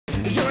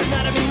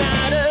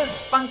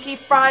Funky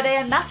Friday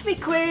Anatomy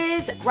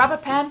Quiz. Grab a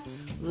pen,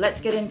 let's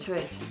get into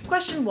it.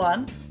 Question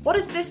 1. What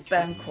is this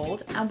bone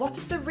called and what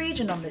is the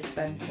region on this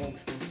bone called?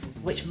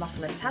 Which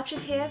muscle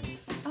attaches here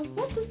and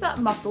what does that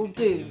muscle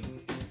do?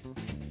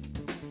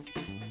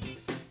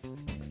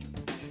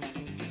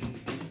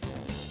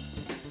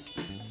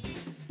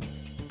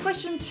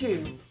 Question 2.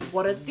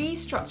 What are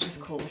these structures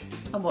called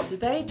and what do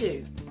they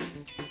do?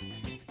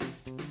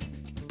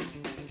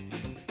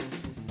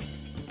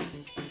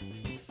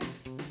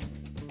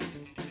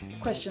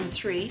 Question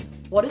 3.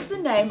 What is the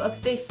name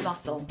of this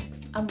muscle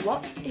and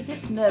what is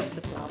its nerve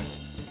supply?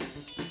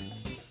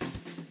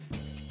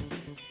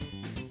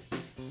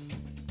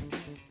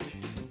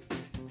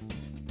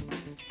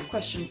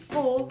 Question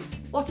 4.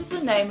 What is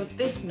the name of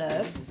this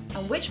nerve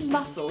and which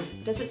muscles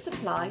does it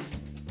supply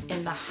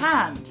in the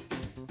hand?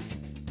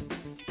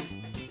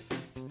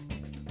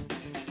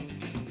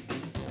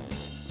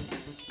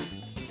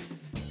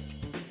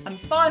 And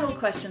final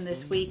question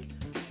this week.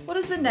 What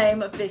is the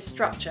name of this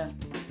structure?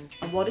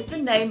 And what is the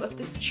name of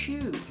the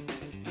tube?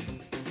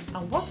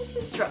 And what does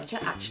this structure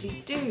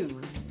actually do?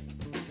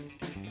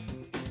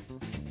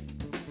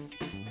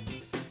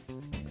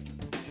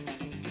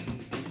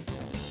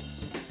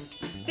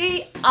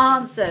 The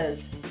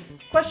answers!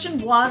 Question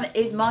 1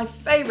 is my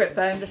favourite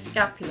bone, the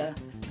scapula,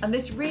 and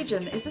this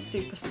region is the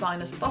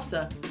supraspinous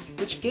fossa,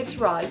 which gives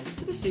rise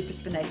to the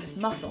supraspinatus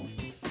muscle.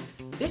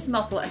 This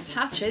muscle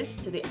attaches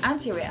to the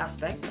anterior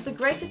aspect of the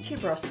greater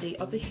tuberosity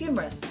of the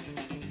humerus.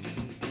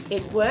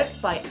 It works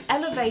by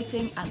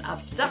elevating and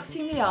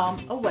abducting the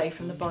arm away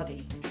from the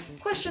body.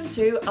 Question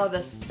 2 are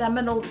the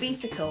seminal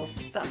vesicles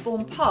that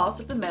form part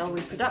of the male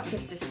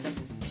reproductive system.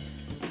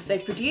 They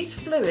produce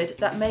fluid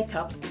that make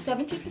up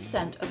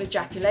 70% of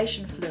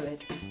ejaculation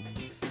fluid.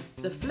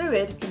 The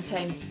fluid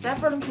contains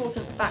several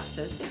important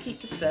factors to keep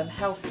the sperm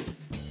healthy,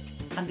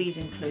 and these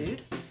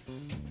include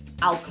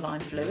alkaline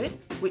fluid,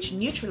 which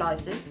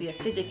neutralises the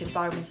acidic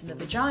environment in the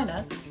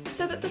vagina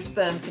so that the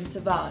sperm can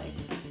survive.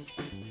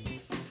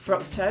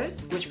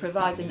 Fructose, which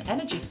provides an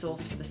energy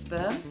source for the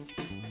sperm.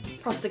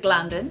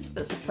 Prostaglandins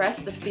that suppress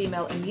the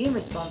female immune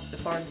response to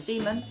foreign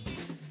semen.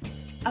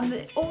 And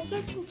it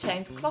also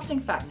contains clotting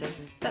factors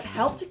that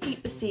help to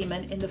keep the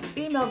semen in the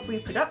female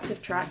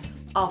reproductive tract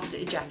after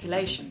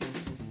ejaculation.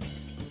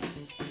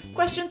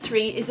 Question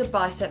 3 is the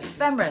biceps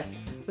femoris,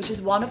 which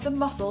is one of the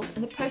muscles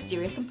in the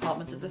posterior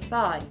compartment of the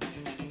thigh.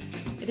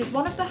 It is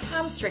one of the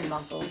hamstring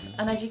muscles,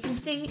 and as you can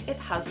see, it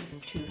has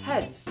 2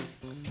 heads.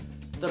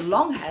 The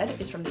long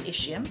head is from the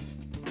ischium,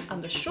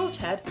 and the short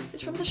head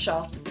is from the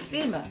shaft of the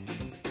femur.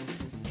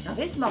 Now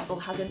this muscle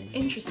has an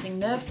interesting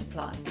nerve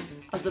supply,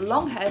 as the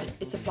long head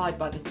is supplied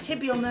by the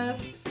tibial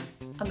nerve,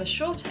 and the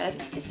short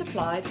head is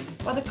supplied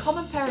by the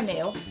common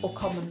perineal or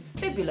common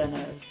fibular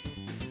nerve.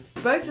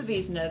 Both of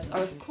these nerves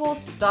are of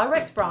course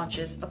direct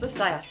branches of the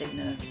sciatic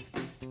nerve.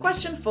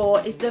 Question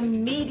 4 is the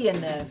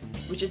median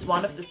nerve, which is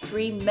one of the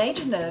 3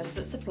 major nerves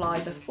that supply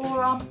the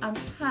forearm and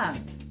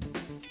hand.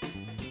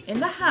 In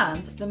the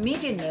hand, the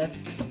median nerve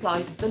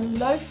supplies the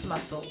loaf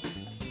muscles,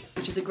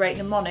 which is a great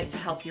mnemonic to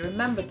help you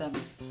remember them.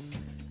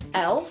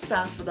 L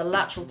stands for the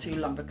lateral 2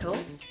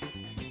 lumbricals,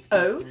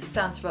 O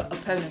stands for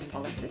opponens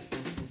pollicis,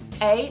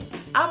 A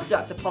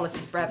abductor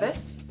pollicis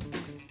brevis,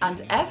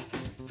 and F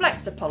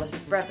flexor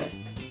pollicis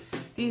brevis.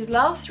 These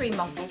last 3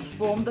 muscles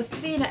form the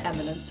thenar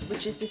eminence,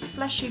 which is this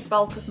fleshy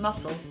bulk of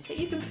muscle that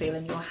you can feel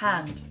in your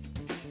hand.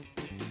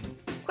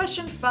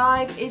 Question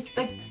 5 is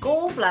the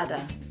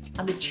gallbladder,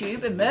 and the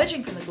tube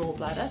emerging from the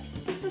gallbladder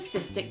is the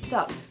cystic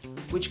duct,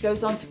 which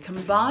goes on to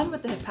combine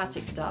with the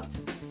hepatic duct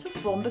to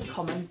form the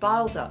common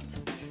bile duct.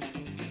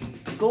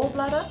 The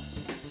gallbladder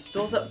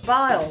stores up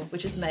bile,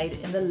 which is made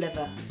in the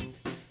liver.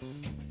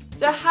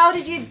 So how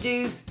did you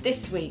do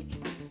this week?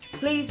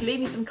 Please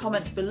leave me some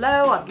comments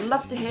below, I'd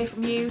love to hear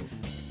from you.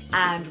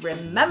 And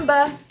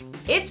remember,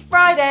 it's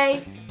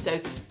Friday, so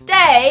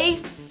stay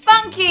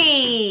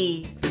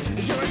funky!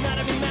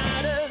 You're